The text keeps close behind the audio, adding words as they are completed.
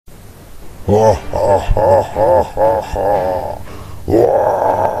Ha ha ha ha ha ha.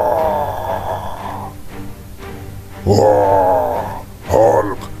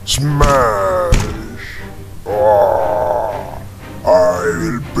 Hulk smash. I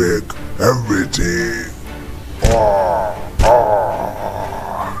will break everything.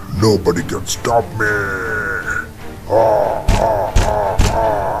 Nobody can stop me.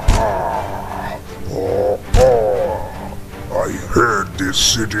 I hate this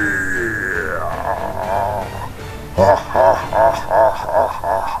city.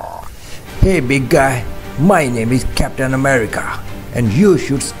 Hey big guy, my name is Captain America and you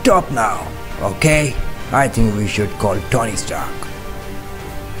should stop now, okay? I think we should call Tony Stark.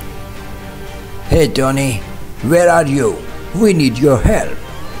 Hey Tony, where are you? We need your help.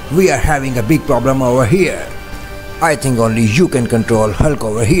 We are having a big problem over here. I think only you can control Hulk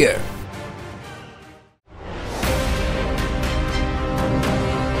over here.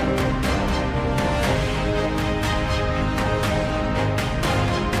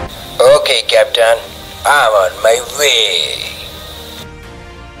 Okay, Captain, I'm on my way.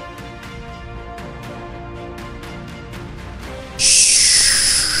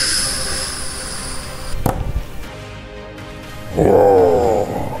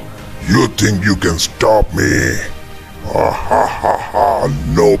 You think you can stop me?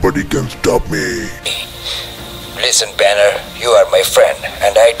 Nobody can stop me. Listen, Banner, you are my friend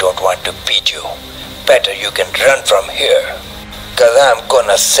and I don't want to beat you. Better you can run from here. Cause I'm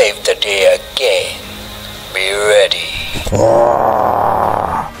gonna save the day again. Be ready.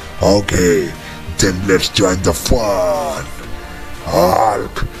 Okay, then let's join the fun.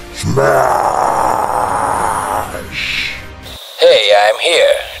 Hulk smash. Hey, I'm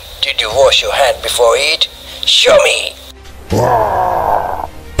here. Did you wash your hand before eat? Show me.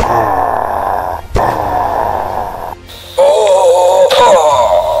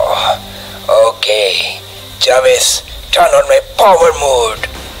 Okay, Jarvis, turn on my power mode.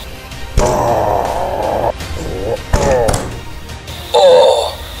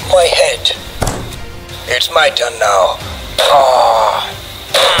 Oh, my head. It's my turn now.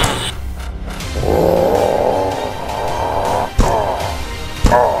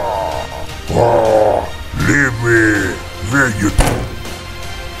 Leave me. Where you?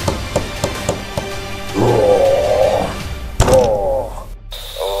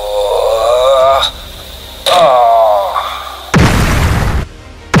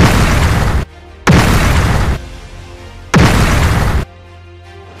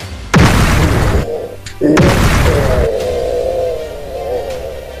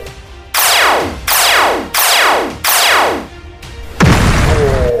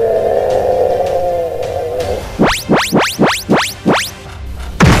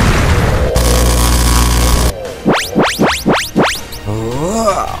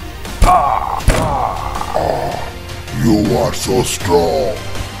 You are so strong.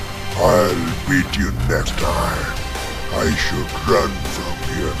 I'll beat you next time. I should run from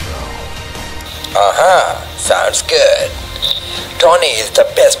here now. Sounds good. Tony is the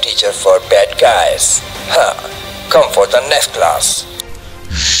best teacher for bad guys. Come for the next class.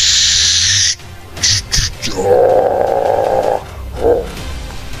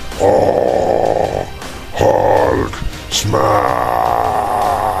 Hulk smash.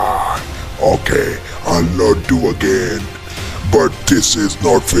 Okay, I'll not do again. But this is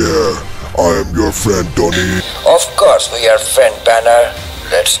not fair. I am your friend, Tony. Of course we are friend, Banner.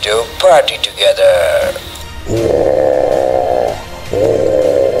 Let's do party together.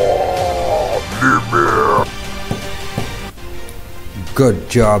 Leave me. Good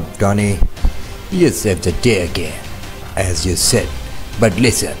job, Tony. You saved the day again, as you said. But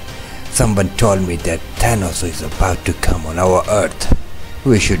listen, someone told me that Thanos is about to come on our Earth.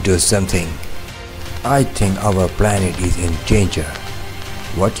 We should do something. I think our planet is in danger.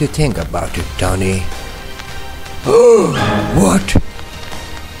 What do you think about it, Tony? What?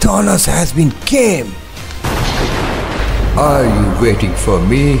 Thanos has been came. Are you waiting for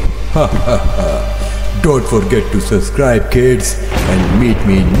me? Don't forget to subscribe, kids, and meet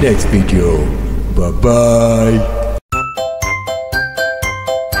me next video. Bye bye.